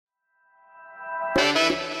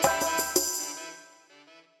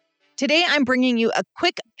Today, I'm bringing you a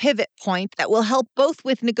quick pivot point that will help both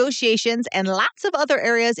with negotiations and lots of other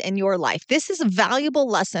areas in your life. This is a valuable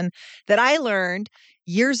lesson that I learned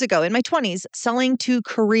years ago in my 20s selling to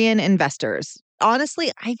Korean investors.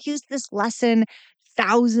 Honestly, I've used this lesson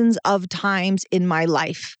thousands of times in my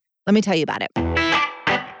life. Let me tell you about it.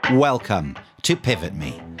 Welcome to Pivot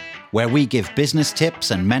Me, where we give business tips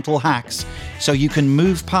and mental hacks so you can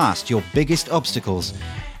move past your biggest obstacles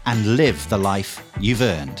and live the life you've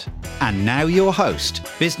earned. And now your host,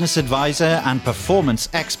 business advisor and performance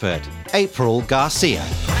expert, April Garcia.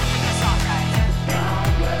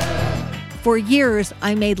 For years,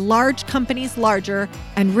 I made large companies larger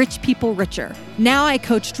and rich people richer. Now I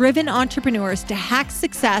coach driven entrepreneurs to hack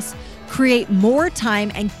success, create more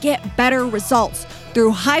time, and get better results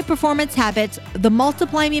through high performance habits, the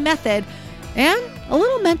Multiply Me method, and a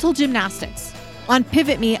little mental gymnastics. On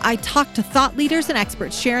Pivot Me, I talk to thought leaders and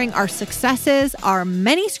experts sharing our successes, our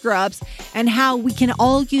many screw-ups, and how we can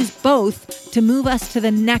all use both to move us to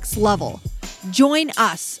the next level. Join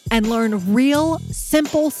us and learn real,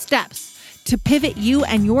 simple steps to pivot you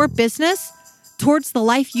and your business towards the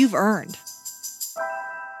life you've earned.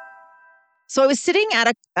 So I was sitting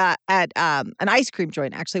at an ice cream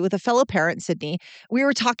joint, actually, with a fellow parent, Sydney. We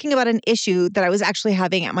were talking about an issue that I was actually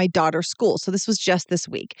having at my daughter's school. So this was just this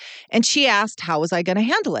week. And she asked, how was I going to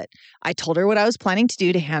handle it? I told her what I was planning to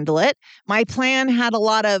do to handle it. My plan had a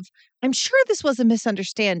lot of, I'm sure this was a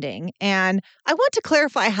misunderstanding. And I want to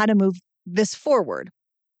clarify how to move this forward.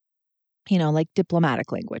 You know, like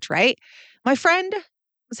diplomatic language, right? My friend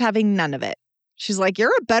was having none of it. She's like,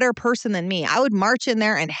 you're a better person than me. I would march in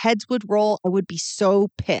there and heads would roll. I would be so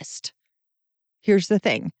pissed. Here's the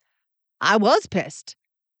thing. I was pissed.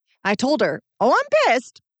 I told her, oh, I'm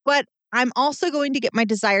pissed, but I'm also going to get my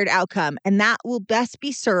desired outcome. And that will best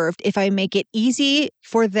be served if I make it easy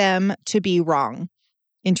for them to be wrong.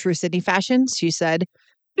 In true Sydney fashion, she said,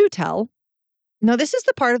 do tell. Now, this is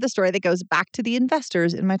the part of the story that goes back to the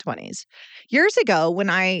investors in my 20s. Years ago, when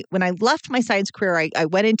I left my science career, I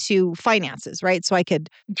went into finances, right? So I could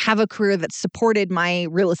have a career that supported my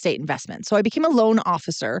real estate investment. So I became a loan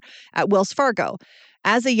officer at Wells Fargo.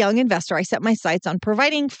 As a young investor, I set my sights on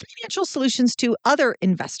providing financial solutions to other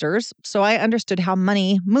investors, so I understood how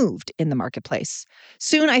money moved in the marketplace.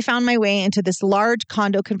 Soon, I found my way into this large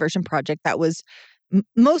condo conversion project that was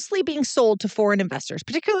mostly being sold to foreign investors,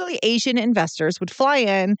 particularly Asian investors would fly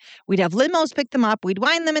in. We'd have limos pick them up. We'd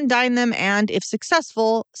wine them and dine them. And if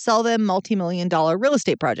successful, sell them multi-million-dollar real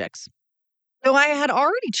estate projects. Though I had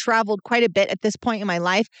already traveled quite a bit at this point in my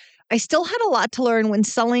life, I still had a lot to learn when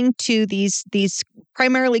selling to these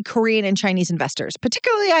primarily Korean and Chinese investors.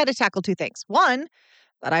 Particularly, I had to tackle two things. One,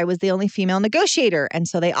 that I was the only female negotiator. And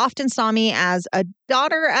so they often saw me as a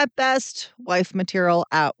daughter at best, wife material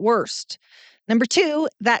at worst. Number two,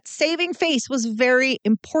 that saving face was very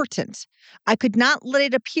important. I could not let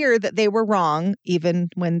it appear that they were wrong, even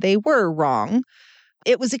when they were wrong.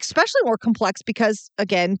 It was especially more complex because,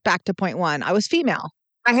 again, back to point one, I was female.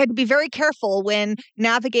 I had to be very careful when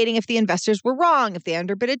navigating if the investors were wrong, if they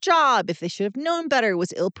underbid a job, if they should have known better,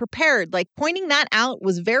 was ill-prepared. Like pointing that out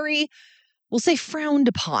was very, we'll say, frowned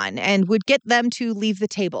upon and would get them to leave the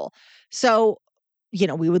table. So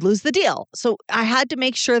we would lose the deal. So I had to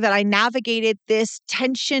make sure that I navigated this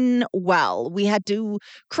tension well. We had to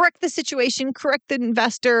correct the situation, correct the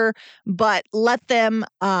investor, but let them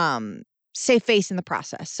save face in the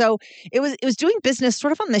process. So it was doing business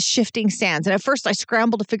sort of on the shifting sands. And at first I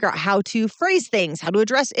scrambled to figure out how to phrase things, how to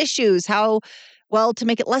address issues, how, well, to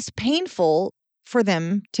make it less painful for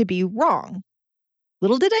them to be wrong.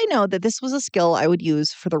 Little did I know that this was a skill I would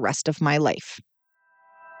use for the rest of my life.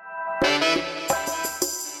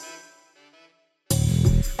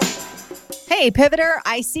 Hey, Pivoter,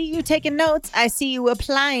 I see you taking notes. I see you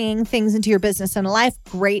applying things into your business and life.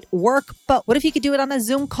 Great work. But what if you could do it on a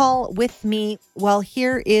Zoom call with me? Well,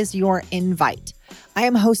 here is your invite. I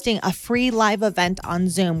am hosting a free live event on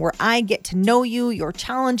Zoom where I get to know you, your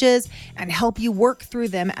challenges, and help you work through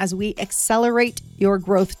them as we accelerate your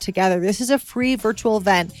growth together. This is a free virtual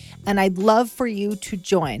event, and I'd love for you to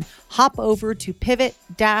join. Hop over to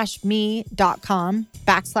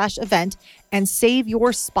pivot-me.com/event and save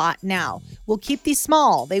your spot now. We'll keep these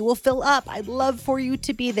small. They will fill up. I'd love for you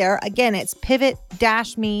to be there. Again, it's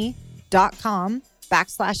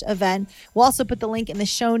pivot-me.com/event. We'll also put the link in the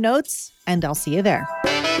show notes, and I'll see you there.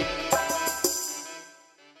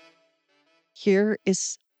 Here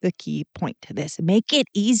is the key point to this. Make it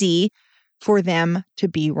easy for them to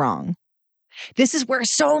be wrong. This is where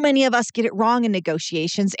so many of us get it wrong in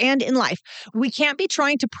negotiations and in life. We can't be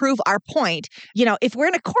trying to prove our point. If we're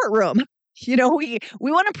in a courtroom, we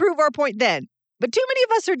want to prove our point then. But too many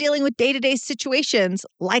of us are dealing with day-to-day situations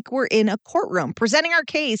like we're in a courtroom, presenting our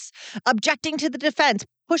case, objecting to the defense,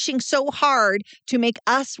 pushing so hard to make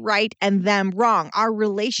us right and them wrong. Our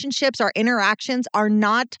relationships, our interactions are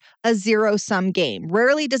not a zero-sum game.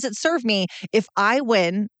 Rarely does it serve me if I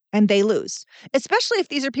win and they lose, especially if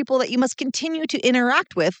these are people that you must continue to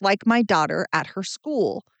interact with, like my daughter at her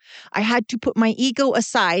school. I had to put my ego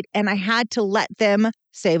aside and I had to let them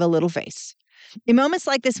save a little face. In moments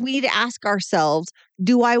like this, we need to ask ourselves,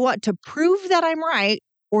 do I want to prove that I'm right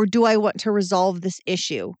or do I want to resolve this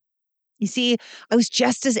issue? You see, I was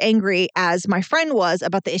just as angry as my friend was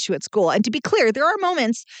about the issue at school. And to be clear, there are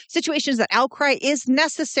moments, situations that outcry is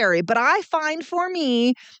necessary, but I find for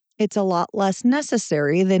me, it's a lot less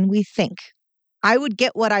necessary than we think. I would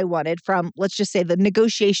get what I wanted from, let's just say, the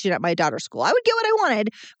negotiation at my daughter's school. I would get what I wanted,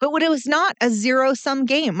 but when it was not a zero-sum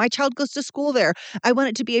game, my child goes to school there. I want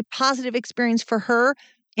it to be a positive experience for her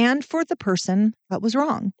and for the person that was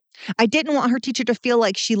wrong. I didn't want her teacher to feel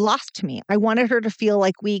like she lost me. I wanted her to feel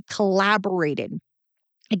like we collaborated.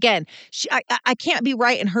 Again, I can't be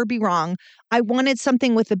right and her be wrong. I wanted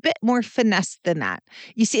something with a bit more finesse than that.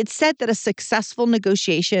 You see, it's said that a successful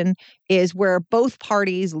negotiation is where both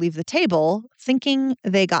parties leave the table thinking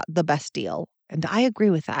they got the best deal. And I agree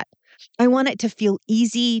with that. I want it to feel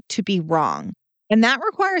easy to be wrong. And that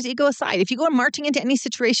requires ego aside. If you go marching into any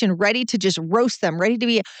situation ready to just roast them, ready to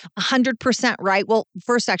be 100% right, well,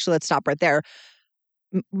 first, actually, let's stop right there.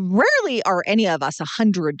 Rarely are any of us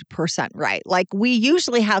 100% right. Like we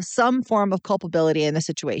usually have some form of culpability in the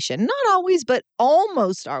situation. Not always, but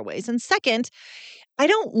almost always. And second, I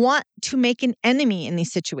don't want to make an enemy in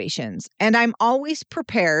these situations. And I'm always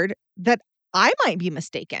prepared that I might be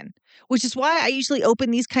mistaken, which is why I usually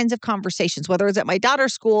open these kinds of conversations, whether it's at my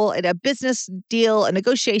daughter's school, at a business deal, a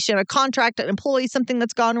negotiation, a contract, an employee, something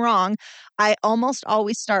that's gone wrong. I almost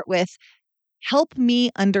always start with, help me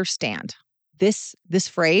understand. This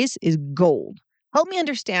phrase is gold. Help me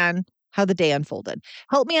understand how the day unfolded.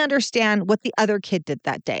 Help me understand what the other kid did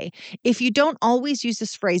that day. If you don't always use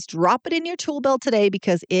this phrase, drop it in your tool belt today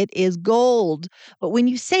because it is gold. But when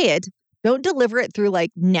you say it, don't deliver it through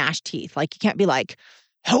like gnashed teeth. Like you can't be like,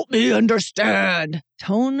 help me understand.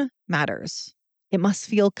 Tone matters. It must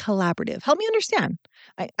feel collaborative. Help me understand.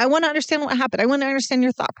 I want to understand what happened. I want to understand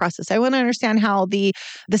your thought process. I want to understand how the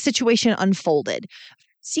situation unfolded.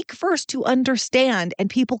 Seek first to understand, and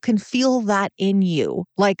people can feel that in you.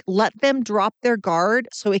 Like, let them drop their guard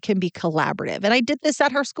so it can be collaborative. And I did this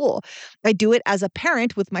at her school. I do it as a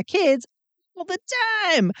parent with my kids all the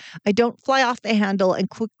time. I don't fly off the handle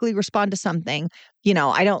and quickly respond to something. You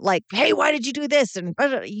know, I don't like, hey, why did you do this? And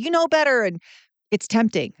you know better. And it's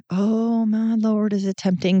tempting. Oh, my Lord, is it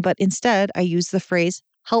tempting? But instead, I use the phrase,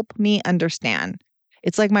 help me understand.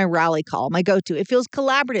 It's like my rally call, my go-to. It feels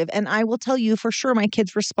collaborative. And I will tell you for sure my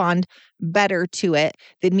kids respond better to it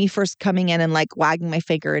than me first coming in and like wagging my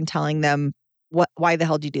finger and telling them, why the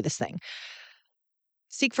hell did you do this thing?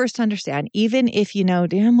 Seek first to understand, even if you know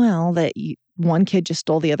damn well that one kid just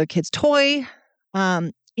stole the other kid's toy.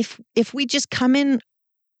 If we just come in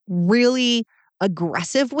really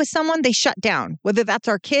aggressive with someone, they shut down, whether that's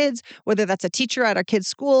our kids, whether that's a teacher at our kids'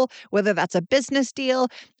 school, whether that's a business deal.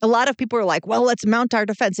 A lot of people are like, well, let's mount our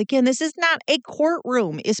defense. Again, this is not a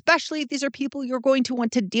courtroom, especially if these are people you're going to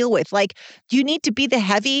want to deal with. Like, you need to be the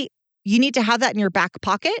heavy. You need to have that in your back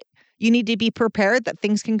pocket. You need to be prepared that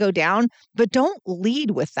things can go down, but don't lead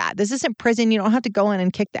with that. This isn't prison. You don't have to go in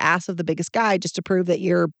and kick the ass of the biggest guy just to prove that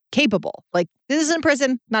you're capable. Like, this isn't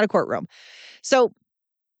prison, not a courtroom. So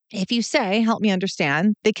if you say, help me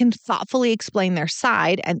understand, they can thoughtfully explain their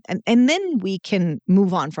side and then we can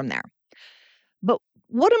move on from there. But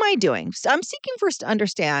what am I doing? So I'm seeking first to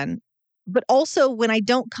understand, but also when I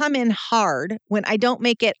don't come in hard, when I don't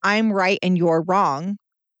make it, I'm right and you're wrong,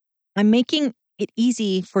 I'm making it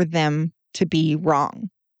easy for them to be wrong.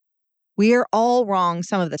 We are all wrong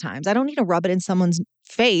some of the times. I don't need to rub it in someone's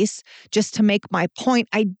face just to make my point.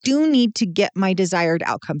 I do need to get my desired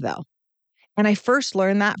outcome though. And I first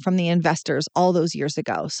learned that from the investors all those years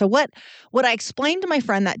ago. So what I explained to my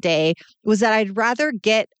friend that day was that I'd rather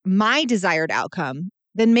get my desired outcome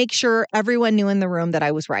than make sure everyone knew in the room that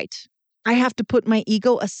I was right. I have to put my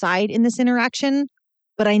ego aside in this interaction,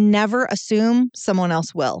 but I never assume someone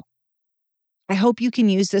else will. I hope you can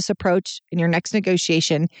use this approach in your next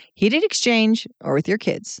negotiation, heated exchange, or with your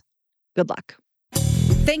kids. Good luck.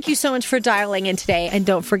 Thank you so much for dialing in today. And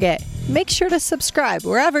don't forget, make sure to subscribe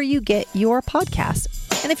wherever you get your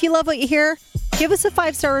podcast. And if you love what you hear, give us a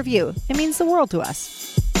 5-star review. It means the world to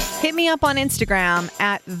us. Hit me up on Instagram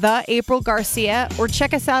at @TheAprilGarcia or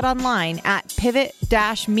check us out online at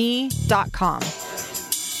pivot-me.com.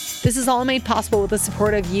 This is all made possible with the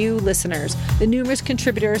support of you listeners, the numerous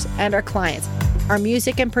contributors, and our clients. Our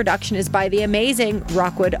music and production is by the amazing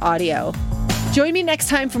Rockwood Audio. Join me next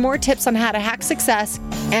time for more tips on how to hack success.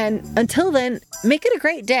 And until then, make it a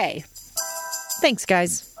great day. Thanks,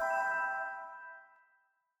 guys.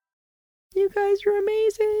 You guys are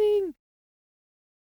amazing.